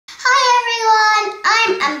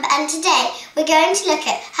and today we're going to look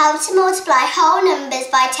at how to multiply whole numbers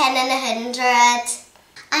by 10 and 100.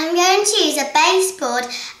 I'm going to use a baseboard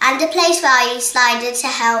and a place value slider to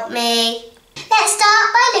help me. Let's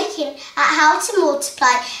start by looking at how to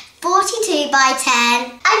multiply 42 by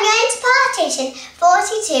 10. I'm going to partition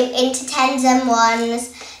 42 into tens and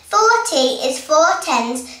ones. 40 is 4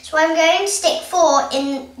 tens, so I'm going to stick 4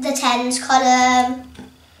 in the tens column.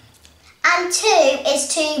 And 2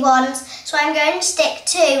 is 2 ones, so I'm going to stick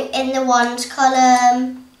 2 in the ones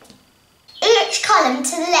column. Each column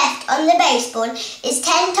to the left on the baseboard is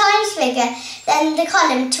 10 times bigger than the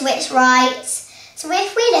column to its right. So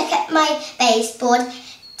if we look at my baseboard,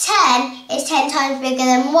 10 is 10 times bigger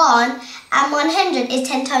than 1, and 100 is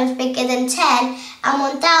 10 times bigger than 10, and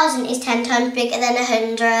 1000 is 10 times bigger than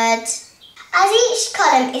 100. As each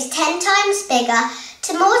column is 10 times bigger,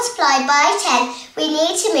 to multiply by 10, we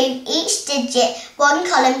need to move each digit one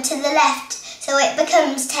column to the left, so it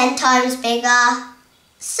becomes 10 times bigger.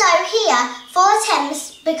 So here, 4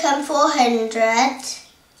 tens become 400,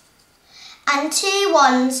 and 2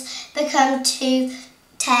 ones become 2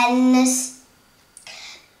 tens.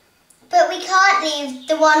 But we can't leave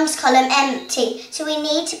the ones column empty, so we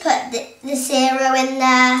need to put the 0 in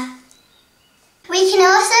there. We can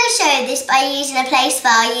also show this by using a place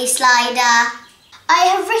value slider. I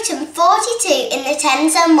have written 42 in the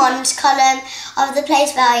tens and ones column of the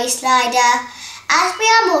place value slider. As we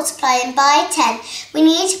are multiplying by 10, we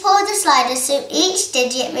need to pull the slider so each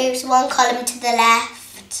digit moves one column to the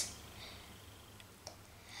left.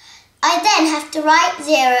 I then have to write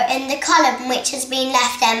 0 in the column which has been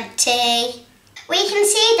left empty. We can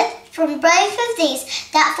see that from both of these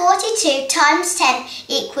that 42 times 10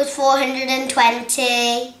 equals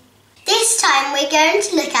 420. This time we're going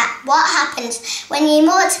to look at what happens when you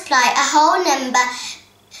multiply a whole number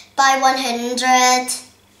by 100.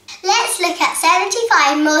 Let's look at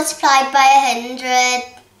 75 multiplied by 100.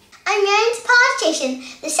 I'm going to partition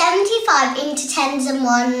the 75 into tens and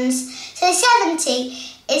ones. So 70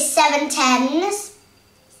 is 7 tens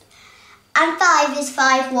and 5 is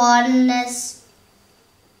 5 ones.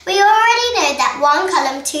 We already know that one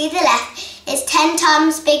column to the left is 10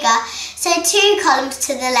 times bigger, so 2 columns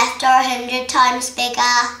to the left are 100 times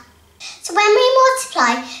bigger. So when we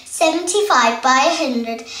multiply 75 by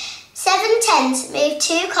 100, 7 tens move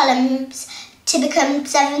 2 columns to become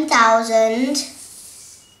 7,000,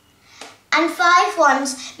 and 5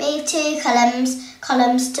 ones move 2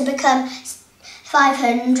 columns to become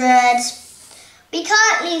 500. We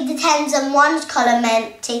can't leave the tens and ones column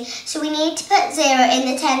empty, so we need to put 0 in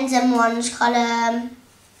the tens and ones column.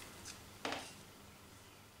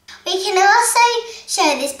 We can also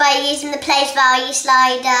show this by using the place value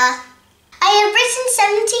slider. I have written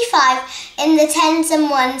 75 in the tens and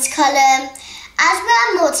ones column. As we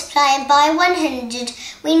are multiplying by 100,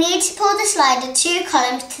 we need to pull the slider 2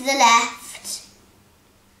 columns to the left.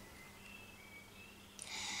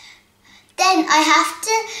 Then I have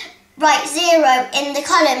to write 0 in the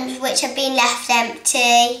columns which have been left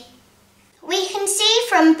empty. We can see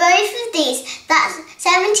from both of these that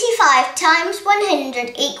 75 times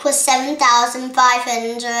 100 equals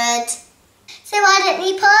 7,500. So why don't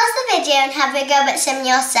you pause the video and have a go at some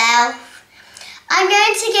yourself? I'm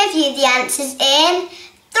going to give you the answers in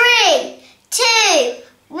 3, 2,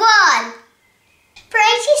 1. For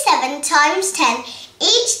 87 times 10,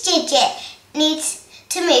 each digit needs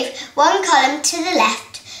to move one column to the left.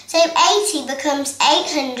 So 80 becomes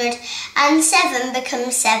 800 and 7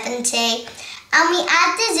 becomes 70. And we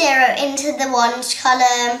add the 0 into the ones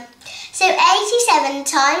column. So 87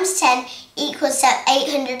 times 10 equals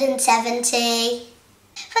 870.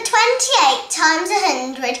 For 28 times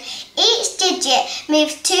 100, each digit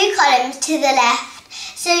moves 2 columns to the left.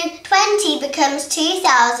 So 20 becomes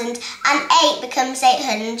 2000 and 8 becomes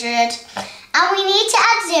 800. And we need to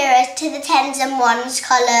add zeros to the tens and ones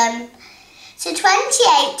column. So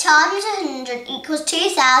 28 times 100 equals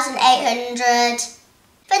 2,800.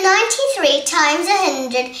 For 93 times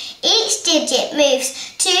 100, each digit moves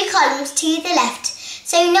 2 columns to the left.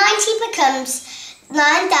 So 90 becomes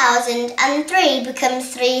 9,000 and 3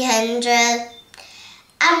 becomes 300.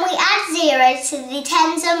 And we add 0 to the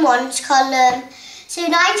tens and ones column. So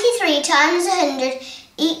 93 times 100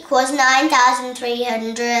 equals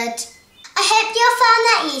 9,300. I hope you found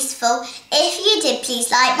that useful. If you did, please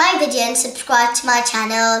like my video and subscribe to my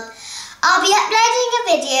channel. I'll be uploading a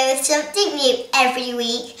video with something new every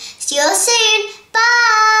week. See you soon.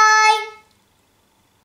 Bye!